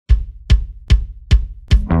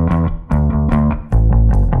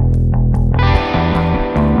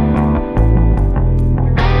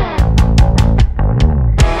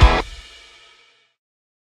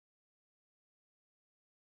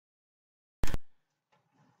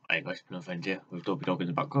Hey guys, Fenns here with Dopey Dog in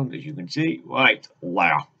the background, as you can see. Right,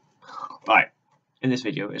 wow. Right, in this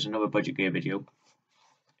video is another budget gear video.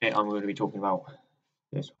 I'm going to be talking about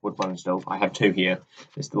this wood burning stove. I have two here.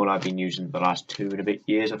 This is the one I've been using the last 2.5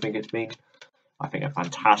 years, I think it's been. I think they're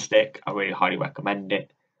fantastic. I really highly recommend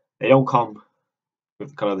it. They don't come with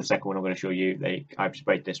the colour of the second one I'm going to show you. I've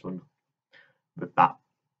sprayed this one with that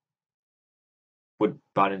wood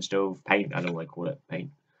burning stove paint. I don't like call it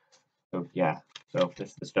paint. So yeah, so this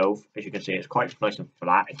is the stove. As you can see, it's quite nice and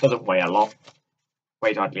flat. It doesn't weigh a lot.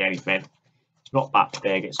 Weighs hardly anything. It's not that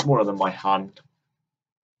big. It's smaller than my hand.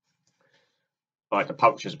 Like the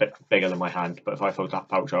pouch is a bit bigger than my hand, but if I fold that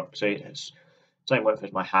pouch up, see, it's the same width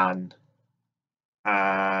as my hand,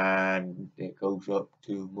 and it goes up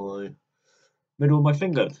to my middle of my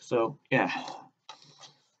fingers. So yeah,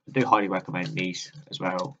 I do highly recommend these as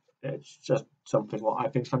well. It's just something what I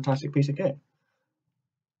think is a fantastic piece of kit.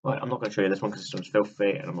 Right, I'm not going to show you this one because this one's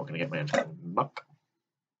filthy, and I'm not going to get my hands on muck.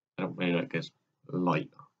 I don't really like this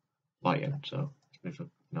lighting, so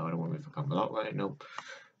no, I don't want to move the camera that way. No,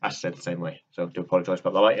 that's said the same way. So I do apologise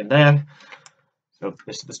about the lighting there. So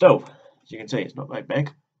this is the stove. As you can see, it's not very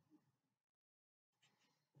big.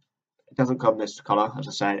 It doesn't come this colour, as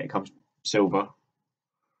I said. It comes silver.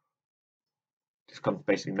 This comes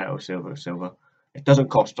basically metal, silver. It doesn't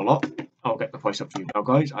cost a lot. I'll get the price up for you now,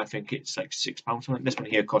 guys. I think it's like £6 something. This one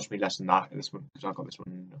here cost me less than that. This one, because I got this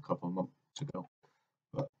one a couple of months ago,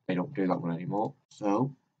 but they don't do that one anymore.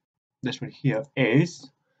 So this one here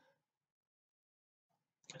is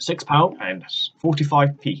 £6 and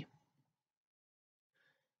 45p.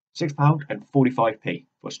 £6 and 45p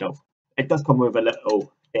for a stove. It does come with a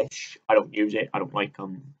little dish. I don't use it. I don't like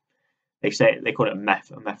they call it a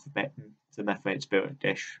methylated spirit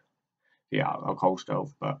dish. Yeah, a coal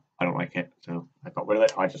stove, but I don't like it, so I got rid of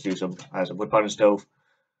it. I just use them as a wood burning stove.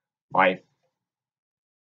 My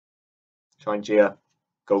Budgetgear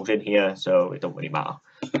goes in here, so it don't really matter.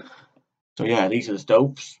 So yeah, these are the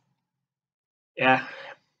stoves. Yeah,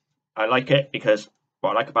 I like it because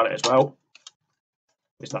what I like about it as well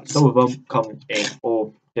is that some of them come in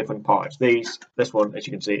all different parts. This one, as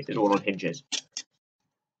you can see, is all on hinges.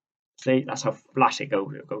 See, that's how flat it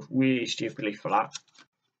goes. It goes really stupidly flat.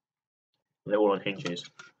 They're all on hinges.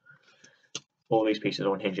 All these pieces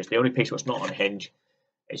are on hinges. The only piece that's not on a hinge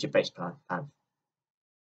is your base pan.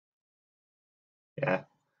 Yeah,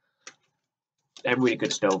 they're really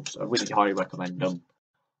good stoves. I really highly recommend them.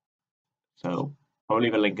 So I'll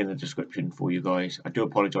leave a link in the description for you guys. I do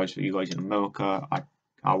apologise for you guys in America.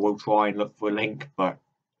 I will try and look for a link, but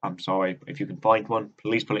I'm sorry. If you can find one,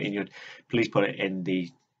 please put it in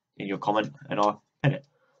your comment, and I'll pin it.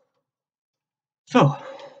 So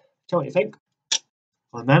tell what you think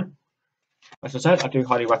on them. As I said, I do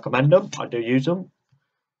highly recommend them. I do use them,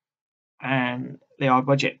 and they are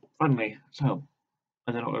budget friendly. So,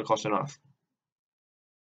 and they're not going to cost enough.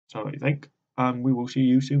 So what do you think? We will see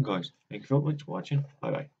you soon, guys. Thank you very much for watching.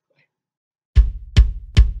 Bye bye.